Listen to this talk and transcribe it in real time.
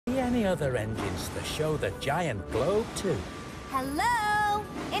any other engines to show the giant globe to? Hello?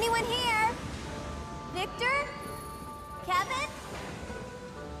 Anyone here? Victor? Kevin?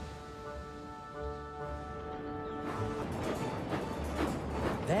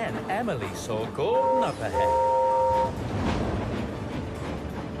 Then Emily saw Gordon up ahead.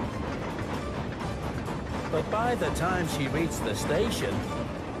 But by the time she reached the station,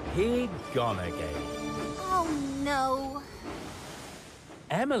 he'd gone again. Oh, no.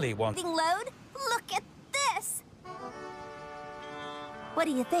 Emily wanted... Load? Look at this! What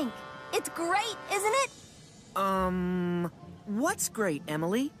do you think? It's great, isn't it? What's great,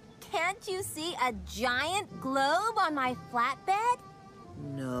 Emily? Can't you see a giant globe on my flatbed?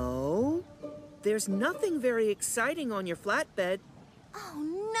 No. There's nothing very exciting on your flatbed.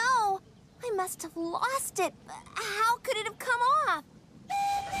 Oh, no! I must have lost it. How could it have come off?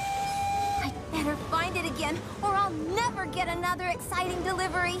 I'd better find it again, or I'll never get another exciting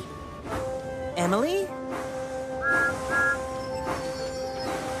delivery. Emily?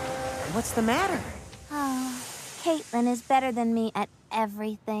 What's the matter? Oh, Caitlin is better than me at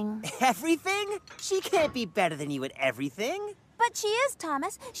everything. Everything? She can't be better than you at everything. But she is,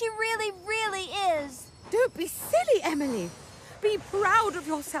 Thomas. She really, really is. Don't be silly, Emily. Be proud of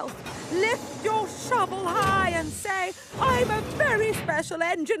yourself. Lift your shovel high and say, I'm a very special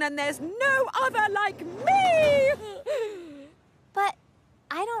engine and there's no other like me! But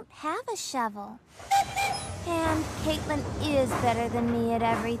I don't have a shovel. And Caitlin is better than me at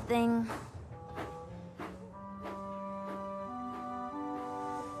everything.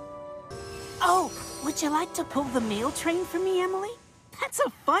 Oh, would you like to pull the mail train for me, Emily? That's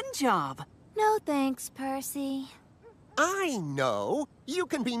a fun job. No thanks, Percy. I know. You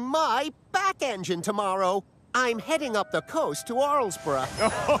can be my back engine tomorrow. I'm heading up the coast to Arlesborough.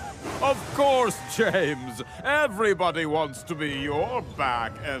 Of course, James. Everybody wants to be your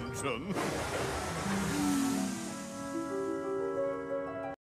back engine.